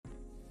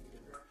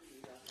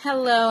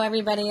Hello,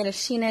 everybody. It is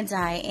Sheena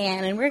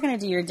Diane, and we're going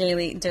to do your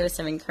daily dose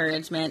of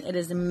encouragement. It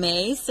is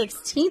May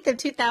 16th of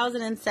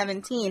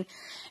 2017.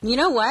 And you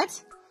know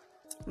what?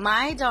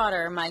 My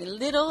daughter, my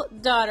little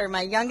daughter,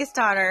 my youngest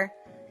daughter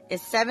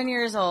is 7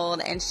 years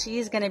old, and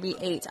she's going to be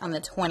 8 on the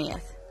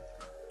 20th.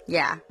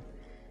 Yeah.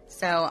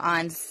 So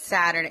on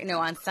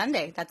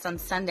Sunday. That's on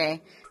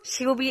Sunday.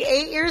 She will be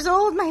 8 years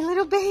old, my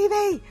little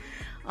baby.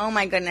 Oh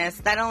my goodness,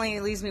 that only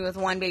leaves me with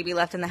one baby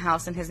left in the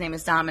house, and his name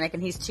is Dominic,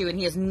 and he's 2, and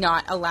he is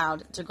not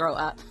allowed to grow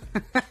up.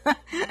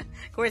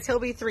 Of course, he'll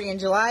be 3 in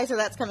July, so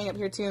that's coming up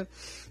here too.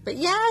 But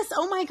yes,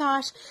 oh my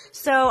gosh.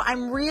 So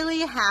I'm really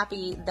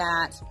happy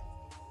that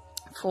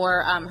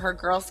for her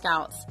Girl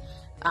Scouts,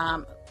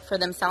 for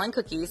them selling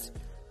cookies,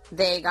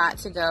 they got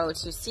to go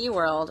to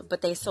SeaWorld,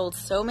 but they sold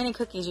so many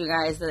cookies, you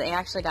guys, that they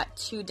actually got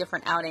 2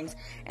 different outings,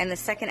 and the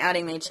second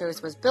outing they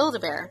chose was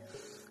Build-A-Bear,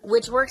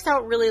 which works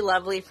out really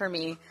lovely for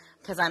me,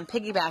 because I'm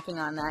piggybacking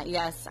on that.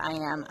 Yes, I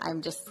am.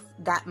 I'm just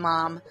that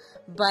mom.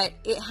 But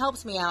it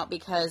helps me out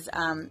because,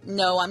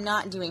 no, I'm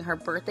not doing her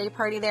birthday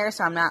party there,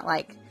 so I'm not,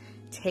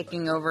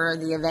 taking over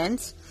the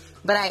event.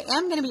 But I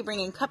am going to be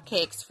bringing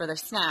cupcakes for their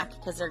snack,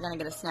 because they're going to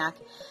get a snack.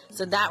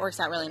 So that works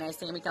out really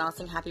nicely, and we can all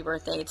sing happy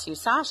birthday to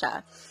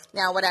Sasha.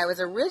 Now, what I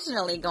was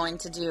originally going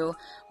to do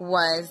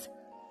was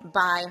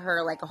buy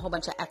her a whole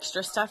bunch of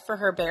extra stuff for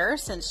her bear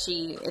since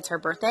it's her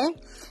birthday.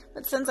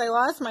 But since I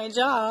lost my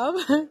job,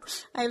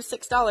 I have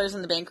 $6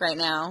 in the bank right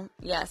now.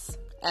 Yes,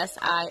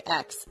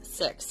 SIX,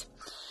 6.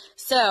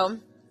 So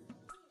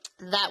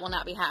that will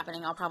not be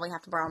happening. I'll probably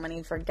have to borrow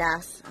money for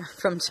gas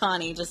from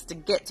Johnny just to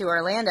get to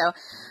Orlando.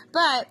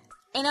 But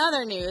in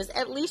other news,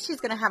 at least she's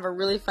going to have a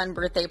really fun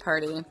birthday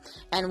party,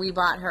 and we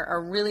bought her a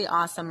really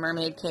awesome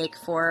mermaid cake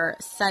for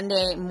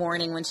Sunday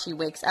morning when she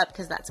wakes up,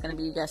 because that's going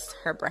to be just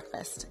her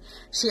breakfast.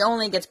 She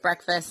only gets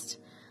breakfast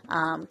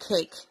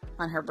cake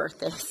on her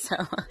birthday, so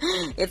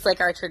it's like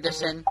our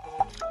tradition.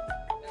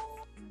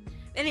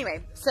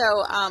 Anyway, so,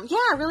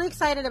 really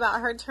excited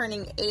about her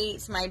turning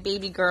 8, my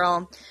baby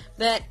girl.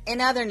 But in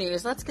other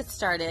news, let's get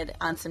started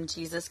on some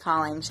Jesus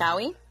Calling, shall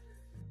we?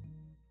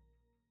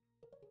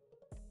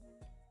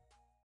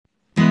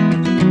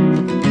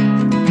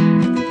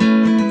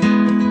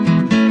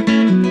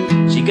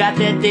 She got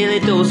that daily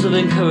dose of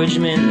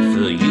encouragement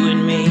for you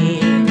and me.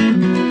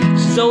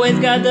 She's always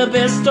got the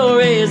best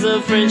stories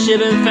of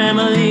friendship and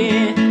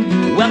family.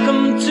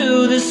 Welcome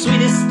to the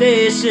sweetest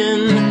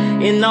station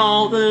in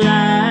all the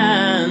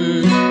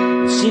land,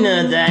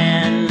 Sheena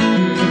Diane.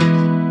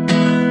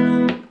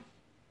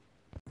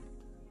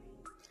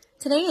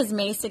 Today is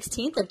May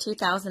 16th of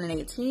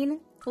 2018.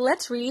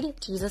 Let's read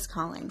Jesus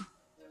Calling.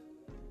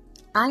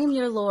 I am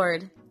your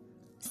Lord.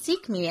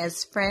 Seek me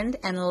as friend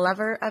and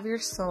lover of your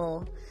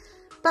soul.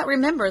 But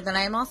remember that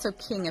I am also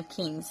King of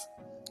Kings,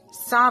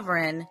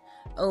 sovereign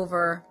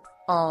over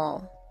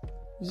all.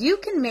 You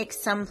can make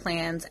some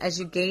plans as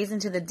you gaze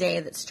into the day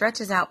that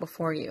stretches out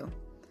before you,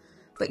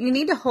 but you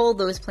need to hold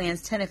those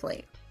plans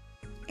tentatively,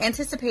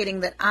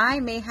 anticipating that I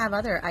may have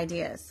other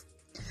ideas.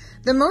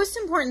 The most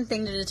important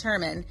thing to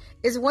determine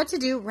is what to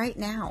do right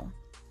now.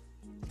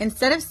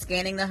 Instead of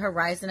scanning the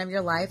horizon of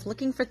your life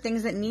looking for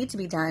things that need to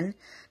be done,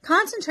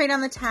 concentrate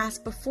on the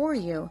task before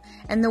you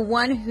and the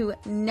one who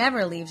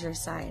never leaves your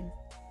side.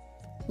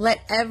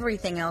 Let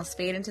everything else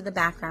fade into the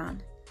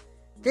background.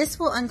 This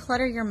will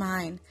unclutter your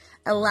mind,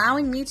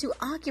 allowing me to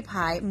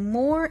occupy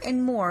more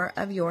and more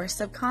of your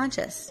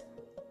subconscious.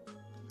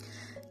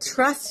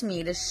 Trust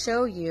me to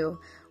show you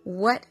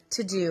what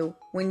to do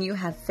when you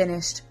have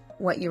finished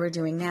what you are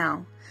doing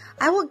now.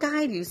 I will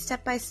guide you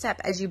step by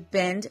step as you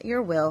bend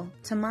your will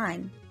to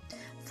mine.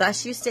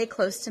 Thus you stay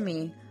close to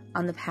me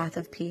on the path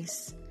of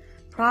peace.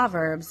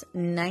 Proverbs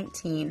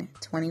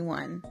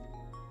 19:21.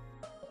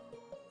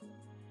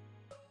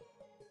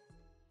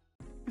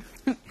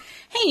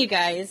 Hey, you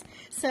guys.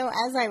 So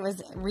as I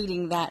was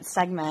reading that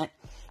segment,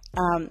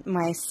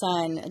 my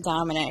son,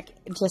 Dominic,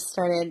 just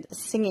started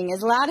singing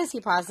as loud as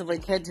he possibly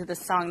could to the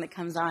song that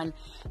comes on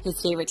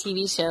his favorite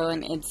TV show,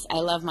 and it's I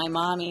Love My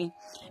Mommy.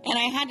 And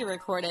I had to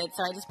record it,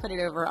 so I just put it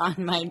over on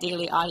my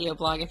daily audio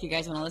blog if you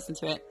guys want to listen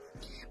to it.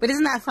 But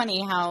isn't that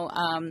funny how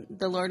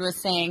the Lord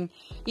was saying,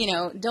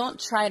 don't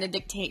try to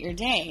dictate your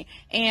day.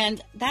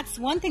 And that's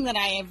one thing that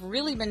I have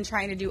really been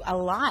trying to do a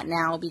lot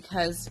now,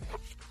 because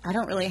I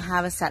don't really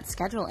have a set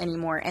schedule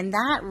anymore. And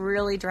that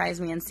really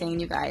drives me insane,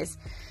 you guys.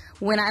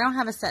 When I don't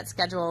have a set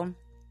schedule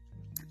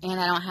and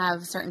I don't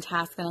have certain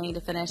tasks that I need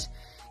to finish,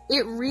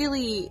 it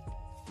really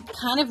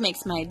kind of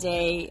makes my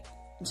day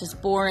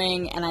just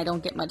boring, and I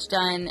don't get much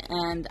done,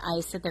 and I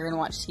sit there and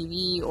watch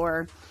TV,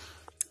 or,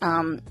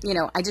 I'm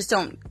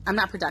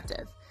not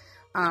productive.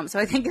 So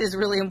I think it is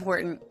really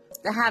important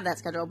to have that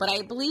schedule. But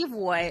I believe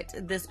what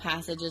this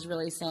passage is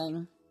really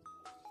saying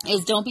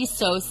is don't be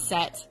so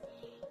set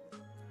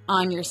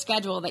on your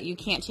schedule that you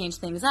can't change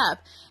things up.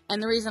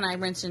 And the reason I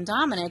mentioned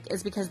Dominic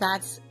is because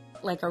that's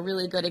a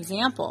really good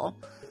example.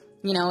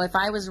 If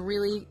I was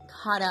really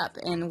caught up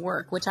in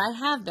work, which I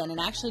have been, and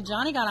actually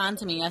Johnny got on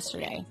to me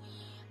yesterday.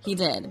 He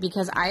did,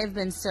 because I have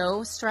been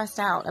so stressed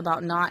out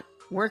about not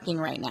working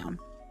right now.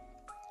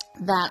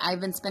 that I've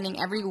been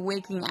spending every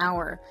waking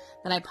hour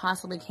that I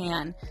possibly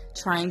can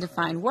trying to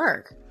find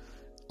work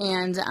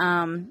and,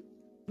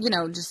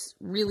 just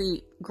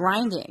really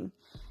grinding.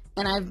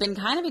 And I've been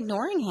kind of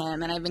ignoring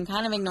him, and I've been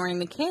kind of ignoring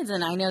the kids.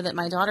 And I know that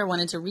my daughter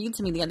wanted to read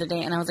to me the other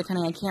day, and I was like,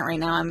 honey, I can't right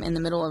now. I'm in the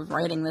middle of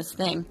writing this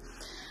thing.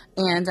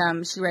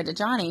 And she read to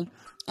Johnny.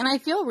 And I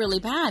feel really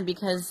bad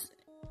because,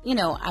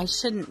 I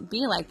shouldn't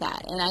be like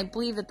that. And I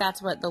believe that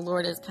that's what the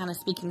Lord is kind of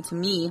speaking to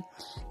me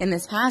in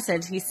this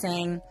passage. He's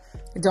saying,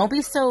 don't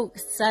be so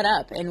set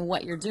up in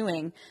what you're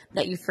doing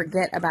that you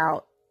forget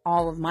about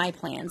all of my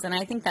plans. And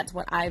I think that's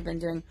what I've been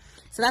doing.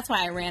 So that's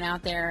why I ran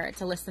out there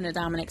to listen to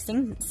Dominic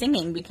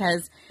singing,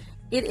 because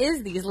it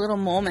is these little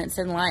moments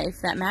in life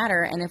that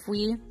matter. And if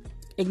we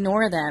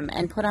ignore them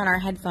and put on our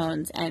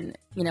headphones and,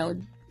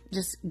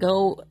 just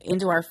go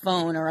into our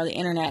phone or the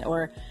internet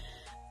or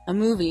a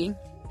movie,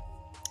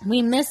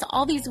 we miss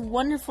all these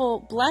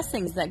wonderful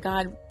blessings that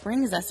God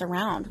brings us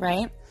around,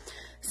 right?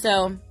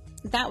 So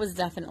that was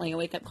definitely a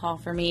wake-up call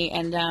for me.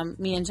 And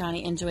me and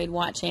Johnny enjoyed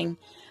watching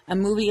a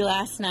movie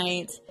last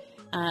night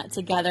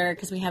together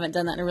because we haven't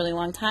done that in a really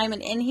long time.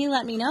 And he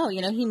let me know,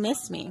 he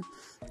missed me.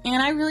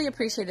 And I really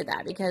appreciated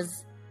that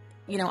because,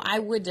 I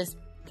would just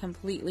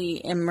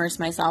completely immerse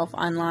myself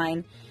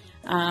online.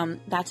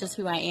 That's just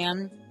who I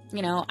am.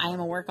 I am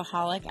a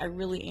workaholic. I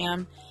really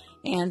am.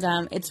 And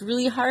it's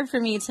really hard for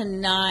me to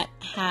not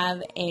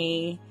have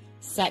a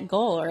set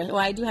goal,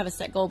 I do have a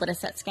set goal, but a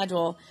set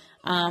schedule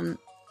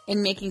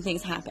in making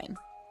things happen.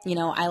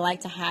 I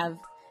like to have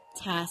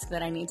tasks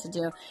that I need to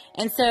do.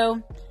 And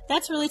so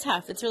that's really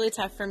tough. It's really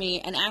tough for me.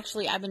 And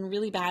actually, I've been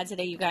really bad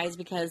today, you guys,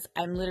 because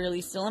I'm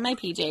literally still in my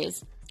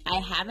PJs. I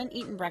haven't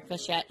eaten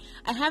breakfast yet.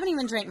 I haven't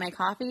even drank my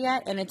coffee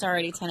yet, and it's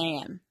already 10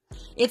 a.m.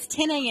 It's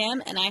 10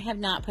 a.m., and I have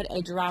not put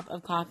a drop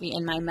of coffee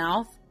in my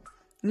mouth,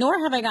 nor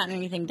have I gotten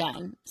anything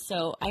done.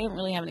 So I don't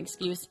really have an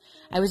excuse.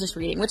 I was just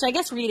reading, which I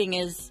guess reading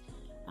is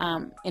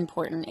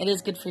important. It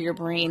is good for your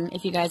brain.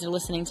 If you guys are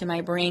listening to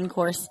my brain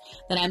course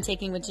that I'm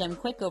taking with Jim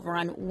Quick over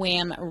on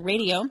Wham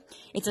Radio,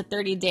 it's a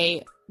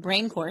 30-day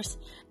brain course,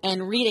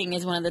 and reading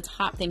is one of the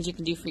top things you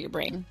can do for your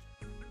brain.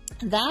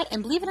 That,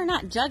 and believe it or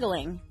not,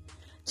 juggling.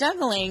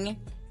 Juggling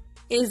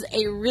is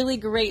a really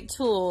great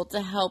tool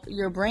to help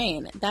your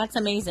brain. That's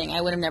amazing.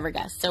 I would have never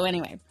guessed. So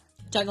anyway,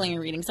 juggling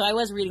and reading. So I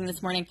was reading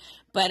this morning,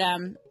 but I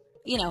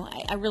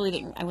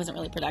wasn't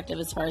really productive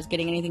as far as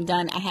getting anything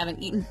done. I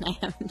haven't eaten. I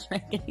haven't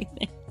drank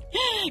anything.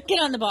 Get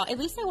on the ball. At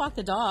least I walk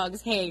the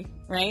dogs. Hey,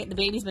 right? The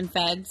baby's been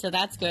fed, so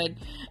that's good.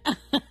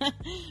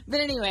 But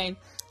anyway,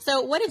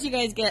 so what did you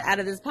guys get out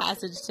of this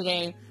passage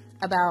today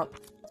about,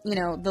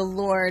 the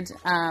Lord,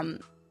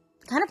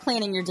 kind of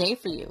planning your day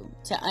for you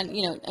to,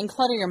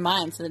 unclutter your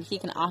mind so that he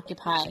can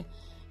occupy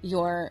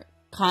your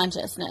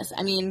consciousness?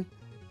 I mean,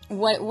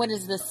 what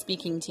is this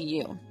speaking to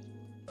you?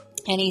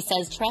 And he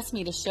says, trust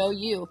me to show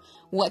you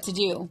what to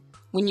do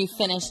when you've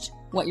finished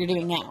what you're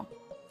doing now.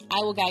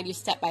 I will guide you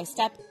step by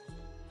step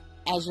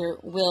as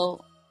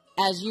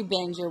you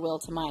bend your will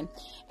to mine.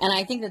 And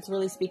I think that's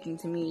really speaking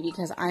to me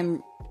because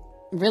I'm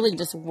really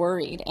just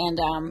worried and,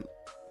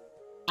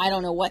 I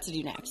don't know what to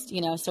do next,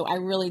 so I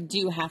really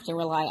do have to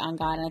rely on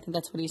God. And I think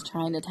that's what he's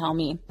trying to tell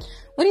me.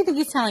 What do you think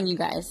he's telling you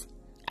guys?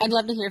 I'd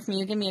love to hear from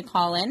you. Give me a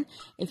call in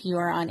if you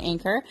are on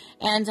Anchor.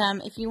 And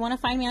if you want to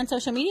find me on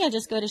social media,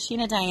 just go to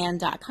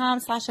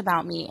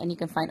SheenaDiane.com/aboutme, and you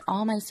can find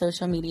all my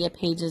social media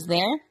pages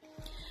there.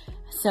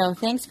 So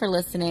thanks for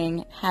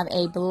listening. Have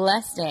a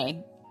blessed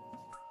day.